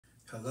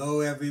Hello,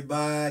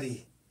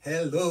 everybody.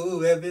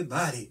 Hello,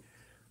 everybody.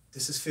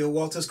 This is Phil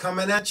Walters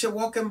coming at you,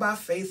 walking by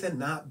faith and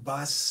not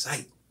by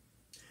sight.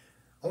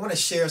 I want to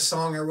share a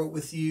song I wrote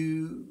with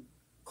you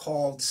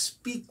called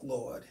Speak,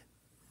 Lord.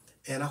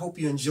 And I hope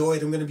you enjoy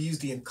it. I'm going to use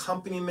the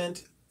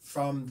accompaniment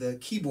from the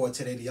keyboard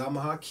today, the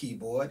Yamaha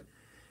keyboard.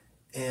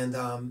 And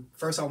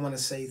first, I want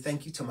to say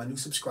thank you to my new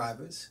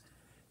subscribers.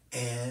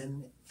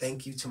 And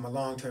thank you to my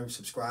long-term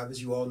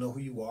subscribers. You all know who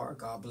you are.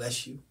 God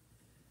bless you.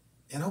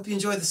 And I hope you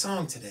enjoy the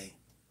song today.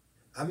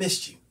 I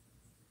missed you.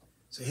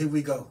 So here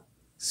we go.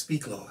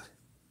 Speak, Lord.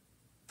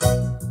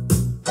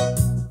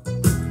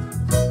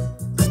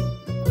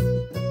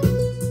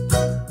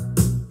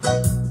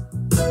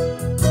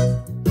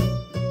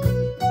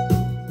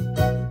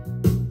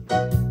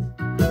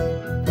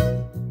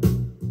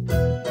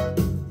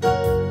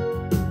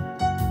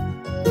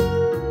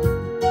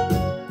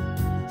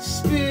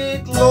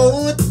 Speak,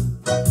 Lord.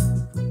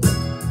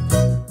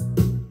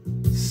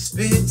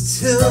 Speak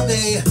to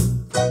me.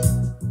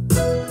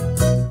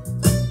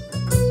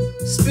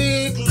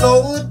 Speak,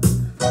 Lord.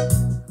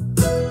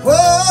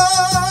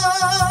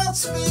 Oh,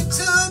 speak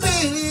to me.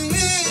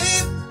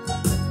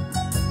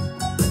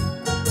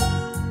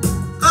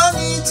 I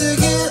need to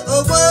hear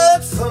a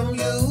word from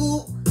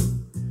you.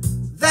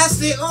 That's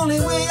the only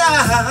way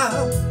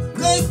I'll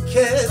make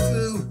it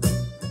through.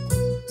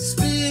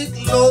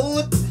 Speak,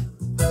 Lord.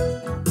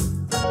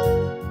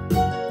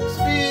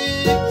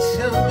 Speak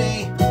to me.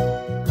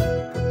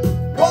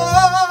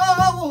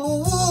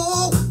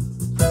 Whoa,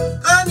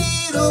 I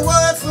need a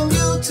word from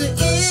you to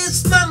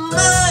ease my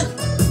mind.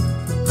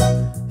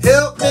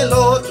 Help me,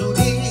 Lord, through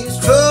these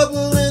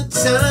troubling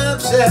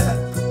times. Yeah.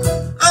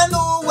 I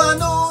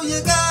know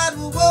you got a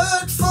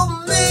word for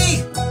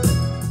me.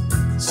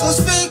 So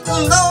speak,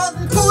 Lord,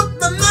 and put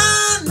my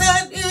mind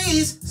at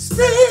ease.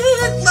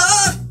 Speak,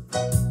 Lord.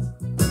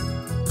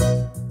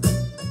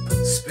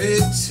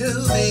 Speak to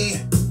me.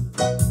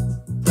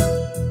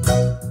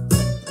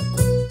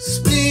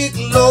 Speak,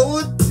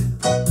 Lord.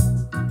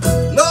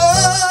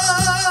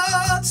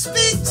 Lord,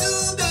 speak to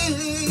me.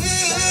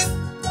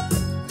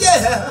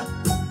 Yeah.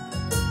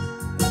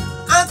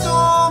 I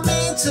don't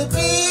mean to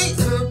be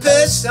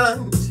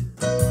impatient,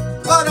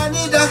 but I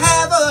need to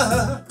have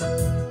a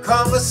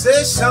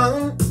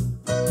conversation.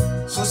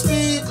 So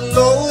speak,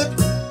 Lord.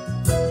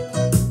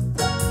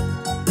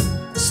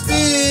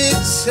 Speak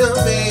to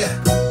me.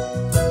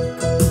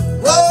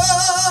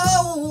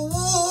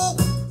 Whoa,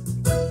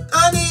 I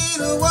need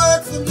a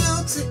word from you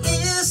to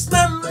ease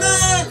my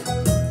mind.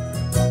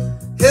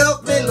 Help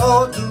me,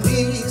 Lord, through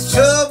these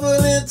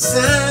troubling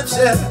times.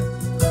 Yeah.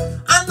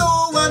 I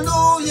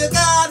know you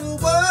got a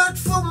word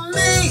for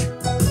me.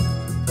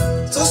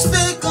 So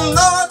speak,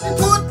 Lord, and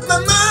put my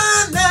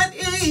mind at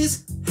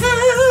ease.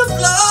 Help,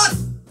 Lord.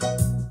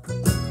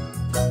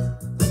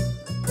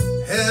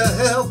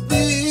 Help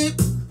me.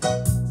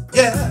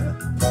 Yeah.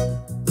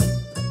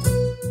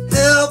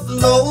 Help,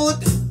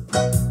 Lord.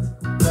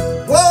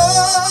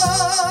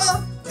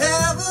 Whoa,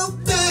 help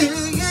me.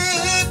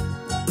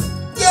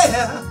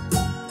 Yeah.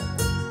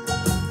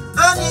 I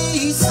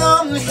need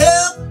some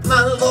help,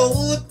 my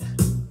Lord.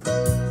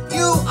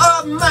 You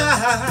are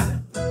my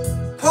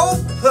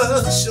hope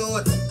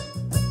assured.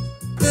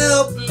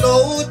 Help,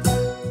 Lord.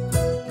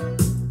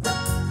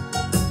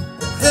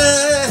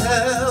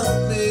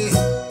 Help me.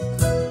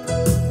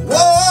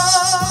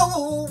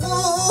 Whoa,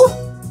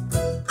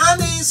 I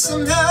need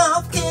some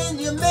help. Can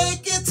you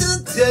make it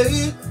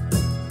today?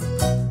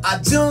 I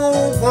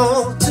don't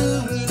want to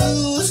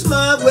lose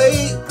my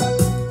way.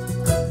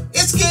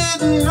 It's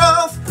getting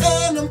rough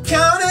and I'm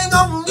counting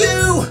on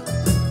you,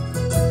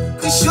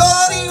 'cause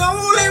you're the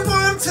only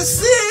one to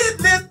see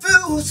me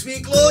through.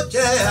 Speak, Lord,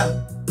 yeah.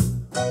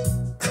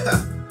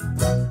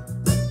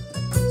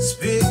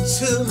 Speak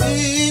to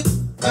me.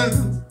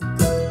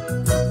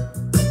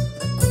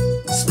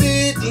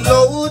 Speak,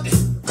 Lord.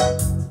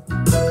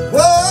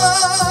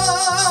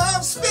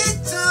 Whoa,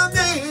 speak to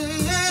me.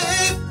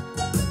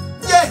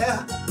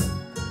 Yeah.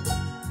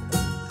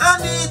 I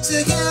need to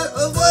hear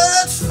a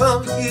word from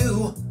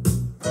you.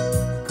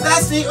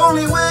 That's the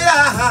only way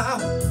I'll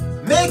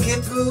make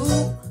it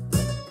through.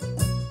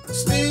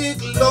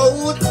 Speak,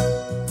 Lord.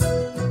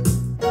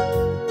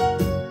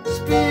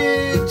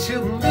 Speak to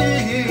me.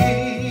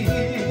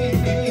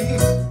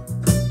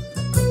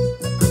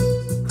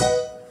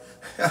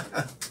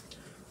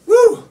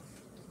 Woo!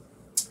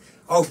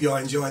 I hope y'all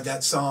enjoyed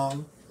that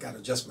song. Gotta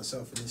adjust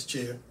myself in this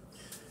chair.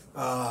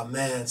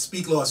 Man,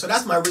 Speak, Lord. So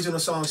that's my original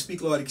song,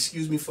 Speak, Lord.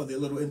 Excuse me for the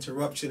little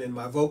interruption in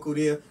my vocal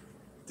there.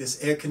 This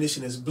air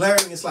conditioner is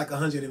blaring. It's like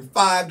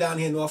 105 down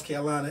here in North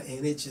Carolina,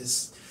 and it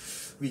just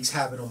wreaks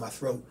havoc on my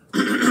throat.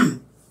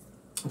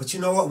 But you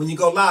know what? When you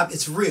go live,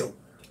 it's real.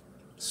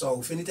 So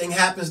if anything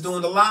happens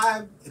during the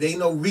live, it ain't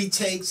no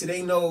retakes. It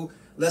ain't no,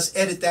 let's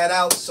edit that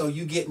out. So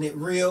you getting it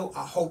real.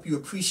 I hope you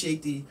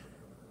appreciate the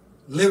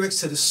lyrics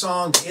to the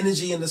song, the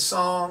energy in the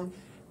song,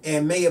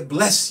 and may it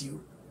bless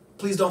you.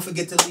 Please don't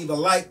forget to leave a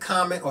like,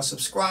 comment, or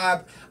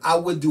subscribe. I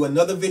would do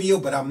another video,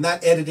 but I'm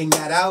not editing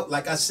that out.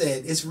 Like I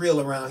said, it's real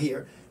around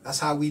here. That's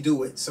how we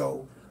do it.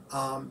 So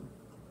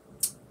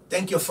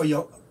Thank you for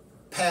your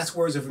past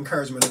words of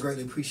encouragement. I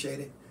greatly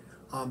appreciate it.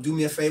 Do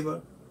me a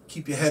favor,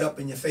 keep your head up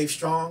and your faith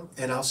strong,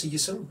 and I'll see you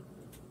soon.